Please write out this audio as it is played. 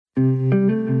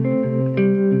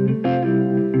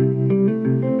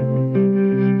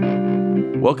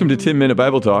Welcome to 10-Minute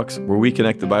Bible Talks, where we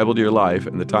connect the Bible to your life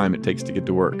and the time it takes to get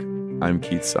to work. I'm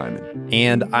Keith Simon.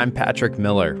 And I'm Patrick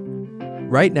Miller.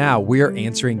 Right now, we are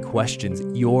answering questions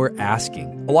you're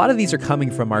asking. A lot of these are coming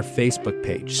from our Facebook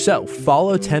page. So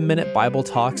follow 10-Minute Bible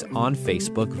Talks on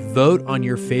Facebook, vote on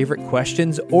your favorite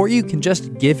questions, or you can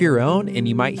just give your own and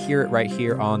you might hear it right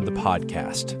here on the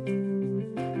podcast.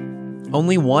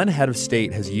 Only one head of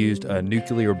state has used a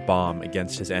nuclear bomb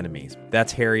against his enemies.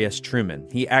 That's Harry S. Truman.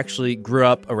 He actually grew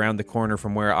up around the corner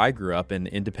from where I grew up in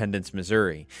Independence,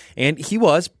 Missouri. And he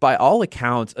was, by all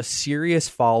accounts, a serious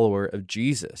follower of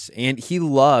Jesus. And he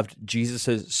loved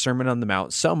Jesus' Sermon on the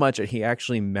Mount so much that he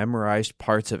actually memorized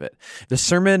parts of it. The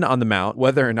Sermon on the Mount,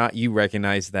 whether or not you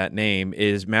recognize that name,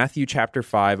 is Matthew chapter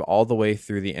 5 all the way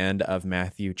through the end of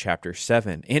Matthew chapter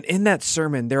 7. And in that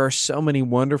sermon, there are so many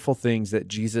wonderful things that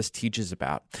Jesus teaches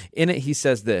about. In it, he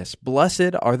says this: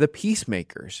 "Blessed are the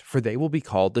peacemakers, for they will be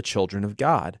called the children of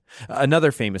God."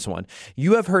 Another famous one: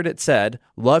 "You have heard it said,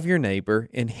 love your neighbor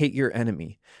and hate your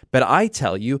enemy. But I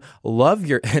tell you, love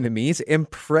your enemies and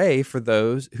pray for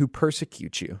those who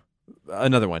persecute you."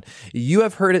 Another one: "You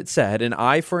have heard it said, an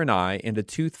eye for an eye and a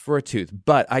tooth for a tooth.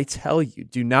 But I tell you,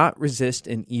 do not resist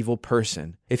an evil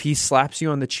person. If he slaps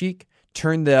you on the cheek,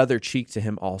 turn the other cheek to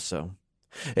him also."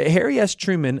 Harry S.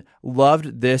 Truman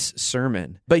loved this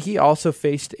sermon, but he also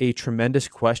faced a tremendous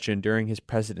question during his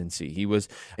presidency. He was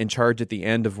in charge at the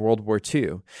end of World War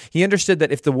II. He understood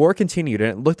that if the war continued,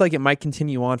 and it looked like it might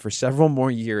continue on for several more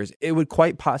years, it would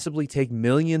quite possibly take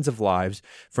millions of lives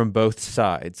from both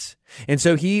sides. And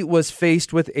so he was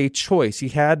faced with a choice. He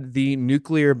had the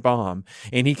nuclear bomb,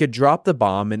 and he could drop the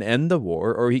bomb and end the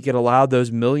war, or he could allow those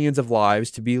millions of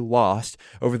lives to be lost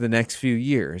over the next few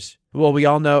years. Well, we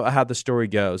all know how the story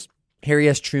goes. Harry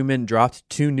S. Truman dropped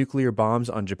 2 nuclear bombs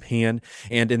on Japan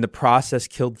and in the process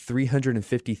killed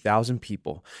 350,000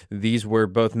 people. These were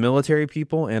both military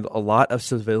people and a lot of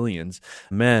civilians,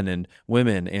 men and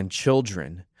women and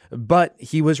children. But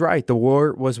he was right. The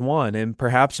war was won, and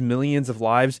perhaps millions of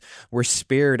lives were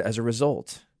spared as a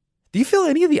result. Do you feel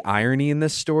any of the irony in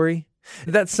this story?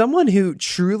 That someone who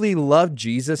truly loved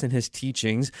Jesus and his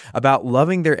teachings about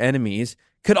loving their enemies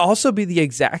could also be the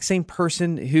exact same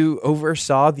person who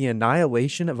oversaw the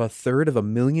annihilation of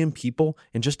 1/3 people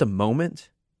in just a moment?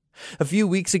 A few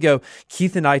weeks ago,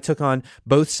 Keith and I took on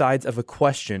both sides of a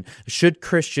question: should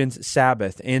Christians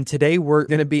Sabbath? And today we're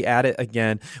going to be at it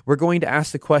again. We're going to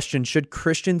ask the question: should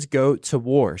Christians go to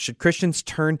war? Should Christians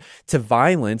turn to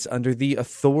violence under the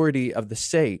authority of the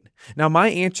state? Now, my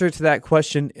answer to that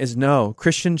question is no.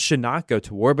 Christians should not go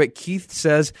to war, but Keith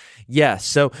says yes.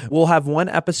 So we'll have one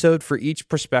episode for each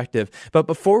perspective. But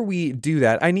before we do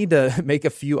that, I need to make a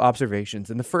few observations.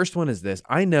 And the first one is this: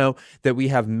 I know that we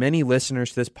have many listeners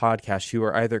to this podcast who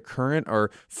are either current or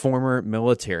former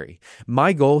military.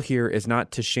 My goal here is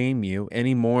not to shame you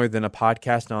any more than a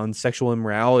podcast on sexual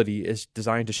immorality is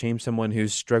designed to shame someone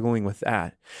who's struggling with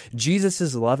that.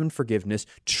 Jesus' love and forgiveness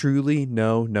truly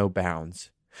know no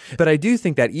bounds. But I do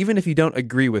think that even if you don't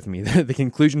agree with me, the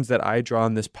conclusions that I draw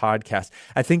in this podcast,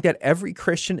 I think that every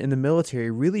Christian in the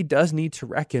military really does need to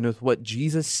reckon with what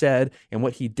Jesus said and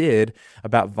what he did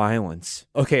about violence.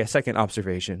 Okay, a second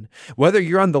observation. Whether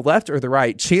you're on the left or the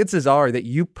right, chances are that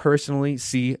you personally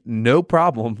see no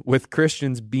problem with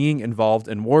Christians being involved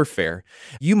in warfare.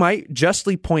 You might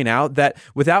justly point out that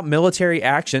without military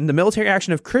action, the military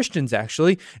action of Christians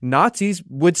actually, Nazis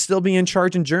would still be in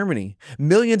charge in Germany.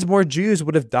 Millions more Jews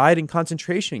would have died in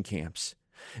concentration camps.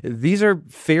 These are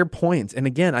fair points. And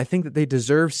again, I think that they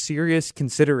deserve serious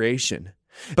consideration.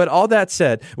 But all that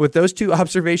said, with those two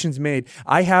observations made,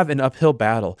 I have an uphill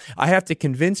battle. I have to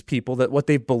convince people that what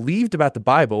they've believed about the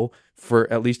Bible,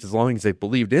 for at least as long as they've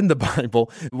believed in the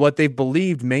Bible, what they've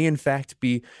believed may in fact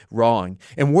be wrong.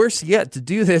 And worse yet, to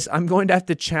do this, I'm going to have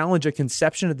to challenge a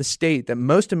conception of the state that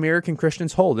most American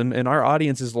Christians hold, and our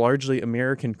audience is largely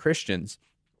American Christians.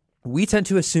 We tend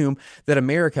to assume that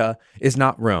America is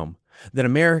not Rome, that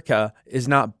America is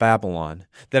not Babylon,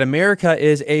 that America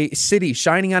is a city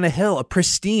shining on a hill, a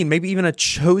pristine, maybe even a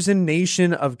chosen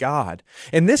nation of God.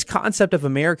 And this concept of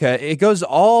America, it goes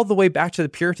all the way back to the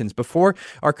Puritans before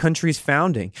our country's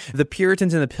founding. The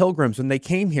Puritans and the Pilgrims, when they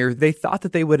came here, they thought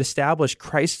that they would establish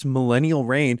Christ's millennial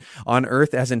reign on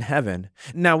earth as in heaven.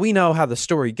 Now, we know how the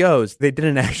story goes. They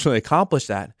didn't actually accomplish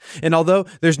that. And although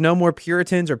there's no more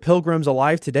Puritans or Pilgrims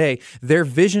alive today, their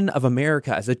vision of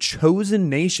America as a chosen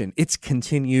nation, it's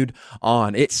continued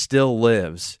on. It still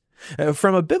lives.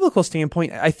 From a biblical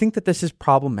standpoint, I think that this is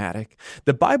problematic.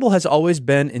 The Bible has always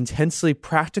been intensely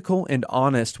practical and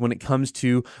honest when it comes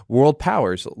to world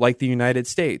powers like the United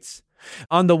States.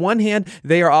 On the one hand,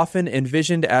 they are often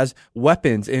envisioned as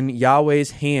weapons in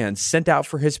Yahweh's hands, sent out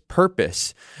for his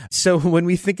purpose. So when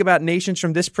we think about nations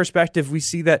from this perspective, we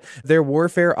see that their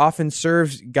warfare often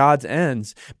serves God's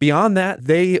ends. Beyond that,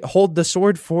 they hold the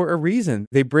sword for a reason.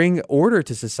 They bring order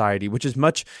to society, which is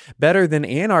much better than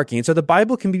anarchy. And so the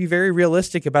Bible can be very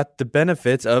realistic about the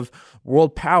benefits of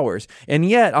world powers. And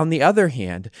yet, on the other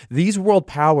hand, these world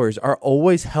powers are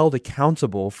always held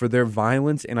accountable for their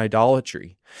violence and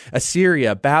idolatry.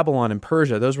 Assyria, Babylon, and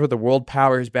Persia, those were the world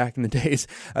powers back in the days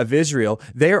of Israel.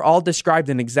 They are all described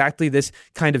in exactly this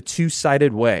kind of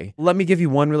two-sided way. Let me give you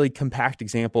one really compact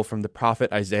example from the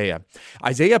prophet Isaiah.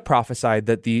 Isaiah prophesied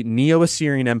that the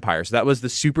Neo-Assyrian Empire, so that was the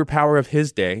superpower of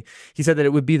his day, he said that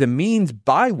it would be the means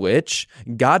by which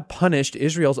God punished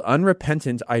Israel's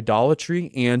unrepentant idolatry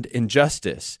and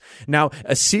injustice. Now,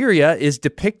 Assyria is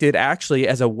depicted actually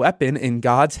as a weapon in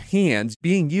God's hands,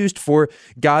 being used for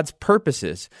God's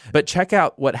purposes. But check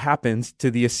out what happens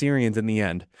to the Assyrians in the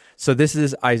end. So this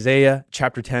is Isaiah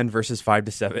chapter 10, verses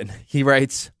 5-7. He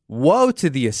writes, "Woe to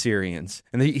the Assyrians."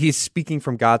 And he's speaking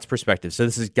from God's perspective. So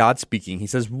this is God speaking. He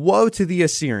says, "Woe to the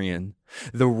Assyrian,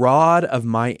 the rod of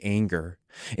my anger,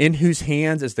 in whose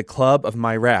hands is the club of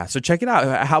my wrath." So check it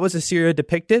out. How is Assyria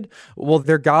depicted? Well,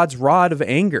 they're God's rod of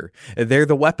anger. They're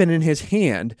the weapon in his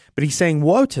hand, but he's saying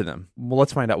woe to them. Well,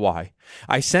 let's find out why.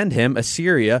 "I send him,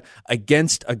 Assyria,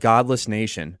 against a godless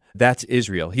nation." That's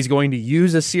Israel. He's going to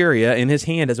use Assyria in his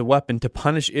hand as a weapon to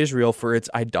punish Israel for its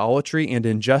idolatry and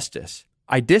injustice.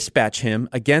 "I dispatch him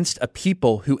against a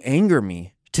people who anger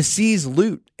me, to seize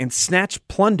loot and snatch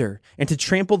plunder, and to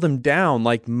trample them down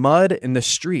like mud in the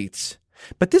streets."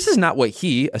 But this is not what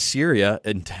he, Assyria,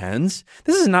 intends.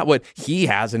 This is not what he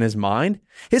has in his mind.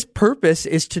 His purpose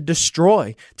is to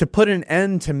destroy, to put an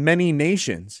end to many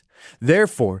nations.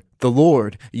 "Therefore, the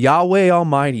Lord, Yahweh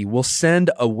Almighty, will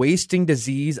send a wasting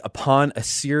disease upon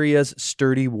Assyria's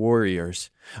sturdy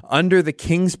warriors. Under the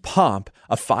king's pomp,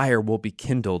 a fire will be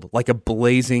kindled like a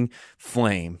blazing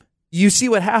flame." You see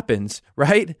what happens,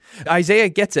 right? Isaiah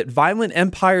gets it. Violent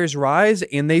empires rise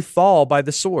and they fall by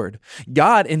the sword.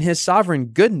 God, in his sovereign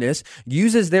goodness,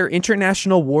 uses their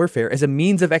international warfare as a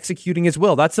means of executing his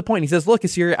will. That's the point. He says, "Look,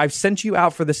 Assyria, I've sent you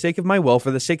out for the sake of my will,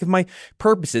 for the sake of my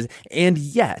purposes, and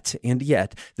yet,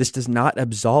 this does not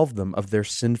absolve them of their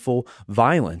sinful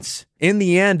violence." In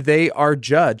the end, they are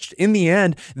judged. In the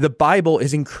end, the Bible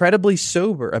is incredibly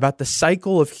sober about the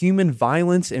cycle of human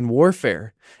violence and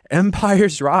warfare.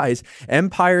 Empires rise,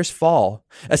 empires fall.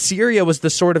 Assyria was the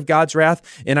sword of God's wrath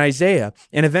in Isaiah,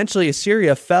 and eventually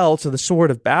Assyria fell to the sword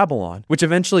of Babylon, which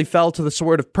eventually fell to the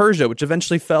sword of Persia, which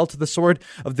eventually fell to the sword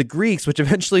of the Greeks, which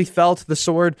eventually fell to the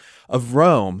sword of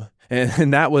Rome.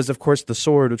 And that was, of course, the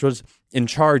sword which was in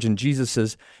charge in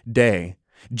Jesus' day.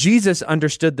 Jesus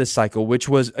understood this cycle, which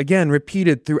was, again,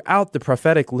 repeated throughout the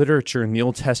prophetic literature in the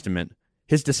Old Testament.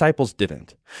 His disciples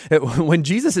didn't. When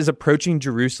Jesus is approaching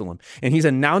Jerusalem and he's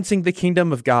announcing the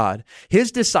kingdom of God,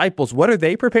 his disciples, what are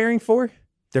they preparing for?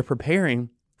 They're preparing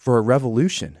for a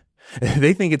revolution.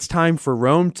 They think it's time for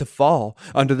Rome to fall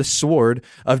under the sword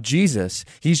of Jesus.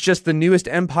 He's just the newest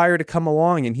empire to come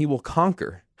along and he will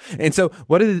conquer. And so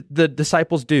what do the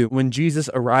disciples do when Jesus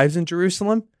arrives in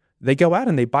Jerusalem? They go out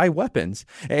and they buy weapons,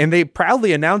 and they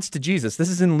proudly announce to Jesus, this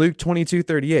is in Luke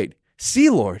 22:38, "See,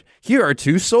 Lord, here are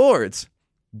 2 swords."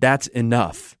 "That's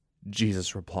enough,"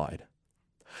 Jesus replied.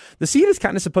 The scene is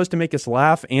kind of supposed to make us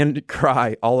laugh and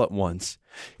cry all at once.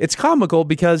 It's comical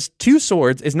because 2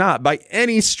 swords is not, by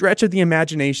any stretch of the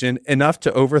imagination, enough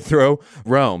to overthrow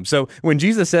Rome. So when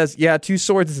Jesus says, yeah, 2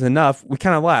 swords is enough, we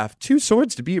kind of laugh. 2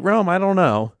 swords to beat Rome? I don't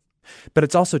know. But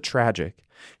it's also tragic.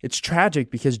 It's tragic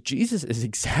because Jesus is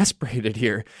exasperated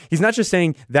here. He's not just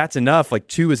saying that's enough, like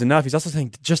 2 is enough. He's also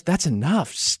saying just that's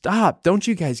enough. Stop. Don't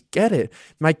you guys get it?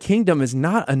 My kingdom is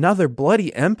not another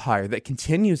bloody empire that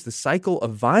continues the cycle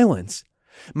of violence.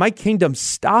 My kingdom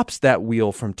stops that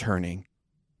wheel from turning.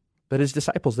 But his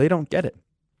disciples, they don't get it.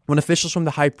 When officials from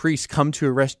the high priest come to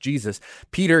arrest Jesus,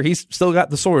 Peter, he's still got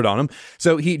the sword on him.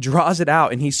 So he draws it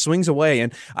out and he swings away.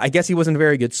 And I guess he wasn't a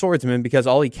very good swordsman because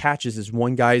all he catches is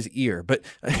one guy's ear. But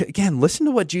again, listen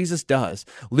to what Jesus does.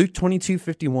 Luke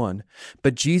 22:51.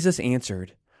 "But Jesus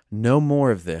answered, 'No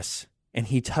more of this.' And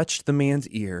he touched the man's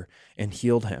ear and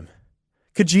healed him."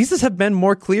 Could Jesus have been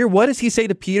more clear? What does he say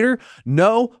to Peter?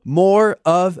 No more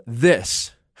of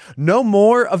this. No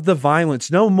more of the violence,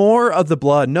 no more of the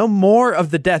blood, no more of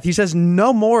the death. He says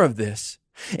no more of this.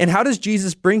 And how does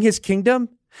Jesus bring his kingdom?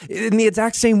 In the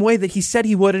exact same way that he said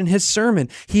he would in his sermon.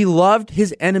 He loved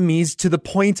his enemies to the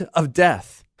point of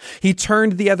death. He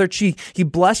turned the other cheek. He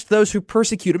blessed those who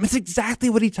persecute him. It's exactly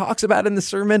what he talks about in the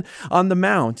Sermon on the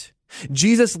Mount.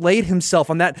 Jesus laid himself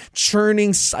on that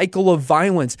churning cycle of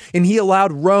violence, and he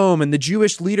allowed Rome and the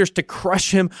Jewish leaders to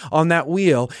crush him on that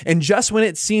wheel. And just when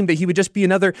it seemed that he would just be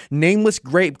another nameless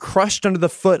grape crushed under the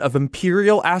foot of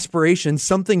imperial aspirations,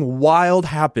 something wild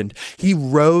happened. He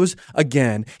rose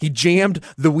again. He jammed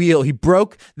the wheel. He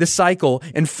broke the cycle,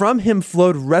 and from him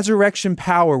flowed resurrection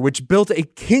power, which built a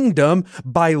kingdom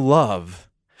by love.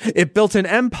 It built an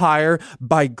empire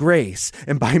by grace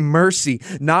and by mercy,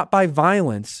 not by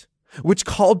violence, which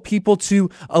called people to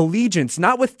allegiance,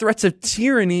 not with threats of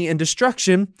tyranny and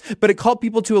destruction, but it called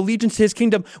people to allegiance to his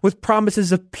kingdom with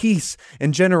promises of peace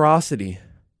and generosity.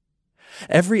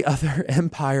 Every other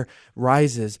empire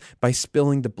rises by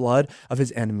spilling the blood of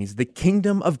his enemies. The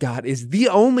kingdom of God is the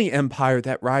only empire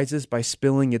that rises by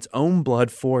spilling its own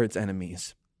blood for its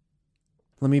enemies.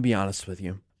 Let me be honest with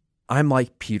you. I'm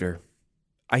like Peter.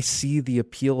 I see the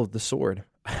appeal of the sword.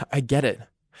 I get it.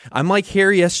 I'm like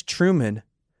Harry S. Truman.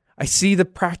 I see the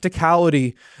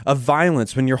practicality of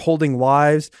violence when you're holding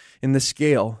lives in the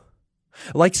scale.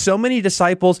 Like so many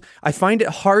disciples, I find it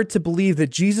hard to believe that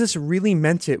Jesus really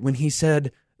meant it when he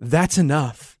said, "That's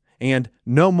enough," and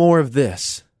 "no more of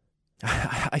this."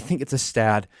 I think it's a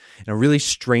sad and a really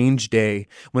strange day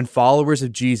when followers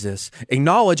of Jesus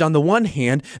acknowledge, on the one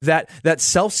hand, that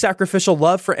self-sacrificial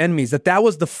love for enemies, that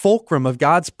was the fulcrum of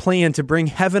God's plan to bring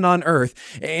heaven on earth.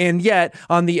 And yet,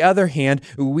 on the other hand,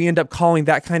 we end up calling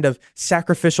that kind of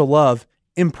sacrificial love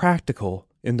impractical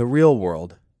in the real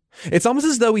world. It's almost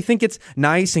as though we think it's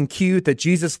nice and cute that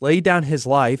Jesus laid down his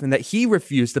life and that he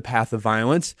refused the path of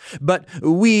violence, but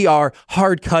we are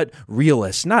hard-cut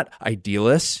realists, not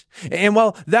idealists. And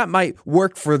while that might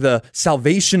work for the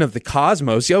salvation of the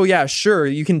cosmos, oh yeah, sure,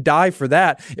 you can die for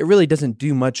that, it really doesn't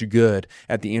do much good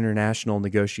at the international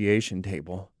negotiation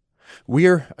table.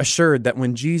 We're assured that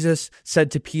when Jesus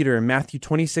said to Peter in Matthew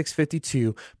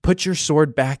 26:52, "Put your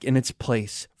sword back in its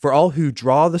place, for all who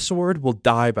draw the sword will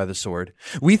die by the sword,"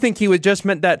 we think he would just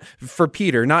meant that for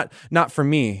Peter, not for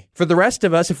me. For the rest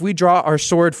of us, if we draw our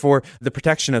sword for the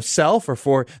protection of self or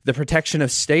for the protection of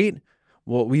state,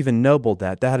 well, we've ennobled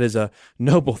that. That is a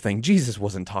noble thing. Jesus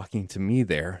wasn't talking to me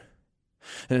there.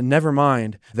 And never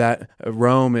mind that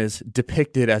Rome is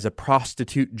depicted as a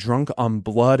prostitute drunk on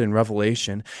blood in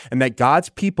Revelation, and that God's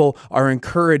people are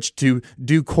encouraged to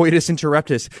do coitus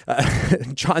interruptus.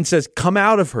 John says, "Come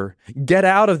out of her, get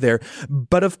out of there."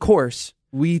 But of course,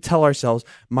 we tell ourselves,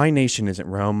 my nation isn't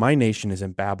Rome, my nation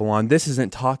isn't Babylon, this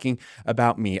isn't talking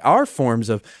about me. Our forms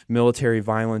of military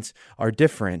violence are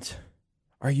different.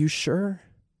 Are you sure?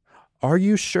 Are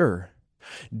you sure?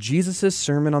 Jesus'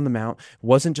 Sermon on the Mount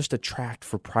wasn't just a tract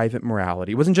for private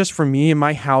morality. It wasn't just for me and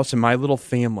my house and my little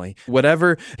family.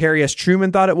 Whatever Harry S.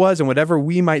 Truman thought it was and whatever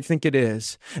we might think it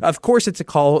is. Of course, it's a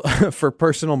call for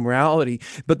personal morality,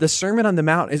 but the Sermon on the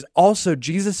Mount is also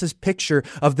Jesus' picture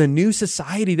of the new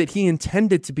society that he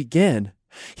intended to begin.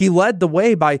 He led the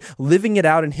way by living it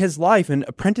out in his life and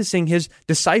apprenticing his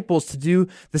disciples to do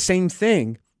the same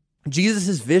thing.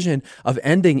 Jesus' vision of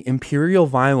ending imperial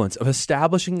violence, of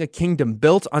establishing a kingdom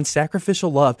built on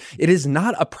sacrificial love, it is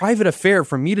not a private affair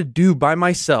for me to do by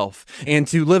myself and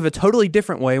to live a totally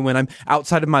different way when I'm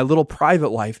outside of my little private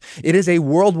life. It is a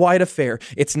worldwide affair.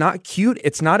 It's not cute.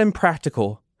 It's not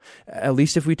impractical. At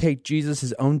least if we take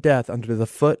Jesus' own death under the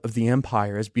foot of the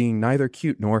empire as being neither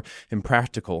cute nor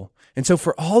impractical. And so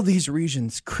for all these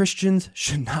reasons, Christians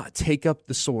should not take up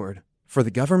the sword for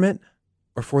the government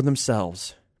or for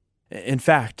themselves. In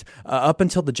fact, up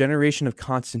until the generation of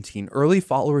Constantine, early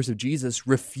followers of Jesus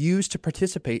refused to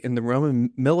participate in the Roman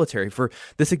military for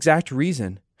this exact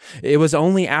reason. It was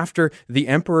only after the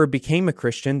emperor became a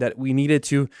Christian that we needed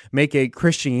to make a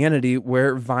Christianity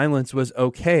where violence was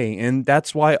okay. And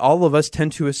that's why all of us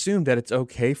tend to assume that it's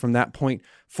okay from that point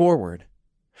forward.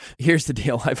 Here's the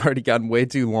deal. I've already gotten way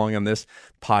too long on this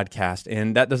podcast,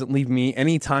 and that doesn't leave me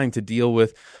any time to deal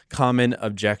with common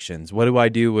objections. What do I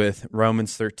do with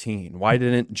Romans 13? Why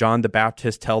didn't John the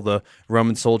Baptist tell the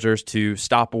Roman soldiers to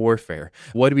stop warfare?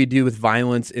 What do we do with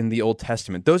violence in the Old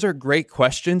Testament? Those are great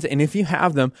questions, and if you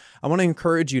have them, I want to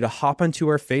encourage you to hop onto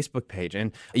our Facebook page,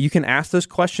 and you can ask those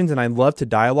questions, and I'd love to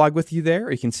dialogue with you there.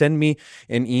 You can send me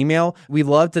an email. We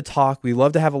love to talk. We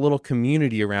love to have a little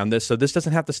community around this, so this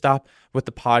doesn't have to stop with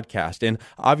the podcast. And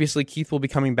obviously, Keith will be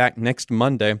coming back next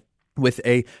Monday with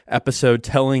a episode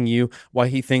telling you why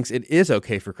he thinks it is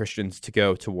okay for Christians to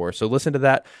go to war. So listen to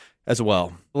that as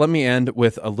well. Let me end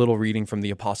with a little reading from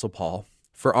the Apostle Paul.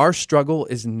 "For our struggle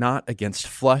is not against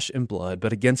flesh and blood,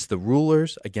 but against the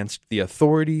rulers, against the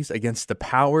authorities, against the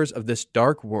powers of this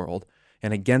dark world,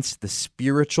 and against the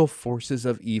spiritual forces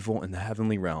of evil in the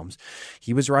heavenly realms.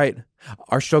 He was right.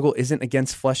 Our struggle isn't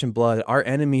against flesh and blood. Our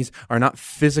enemies are not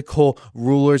physical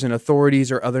rulers and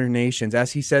authorities or other nations.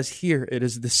 As he says here, it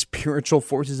is the spiritual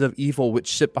forces of evil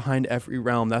which sit behind every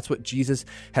realm. That's what Jesus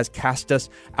has cast us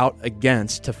out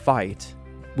against to fight.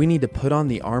 We need to put on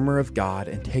the armor of God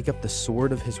and take up the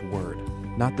sword of his word,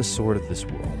 not the sword of this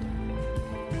world.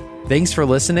 Thanks for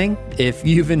listening. If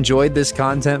you've enjoyed this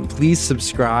content, please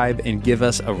subscribe and give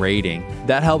us a rating.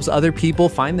 That helps other people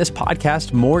find this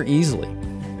podcast more easily.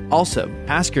 Also,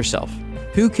 ask yourself,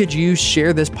 who could you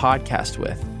share this podcast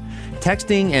with?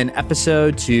 Texting an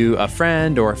episode to a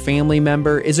friend or a family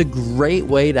member is a great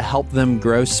way to help them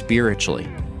grow spiritually.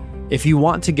 If you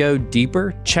want to go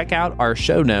deeper, check out our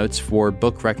show notes for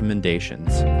book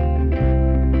recommendations.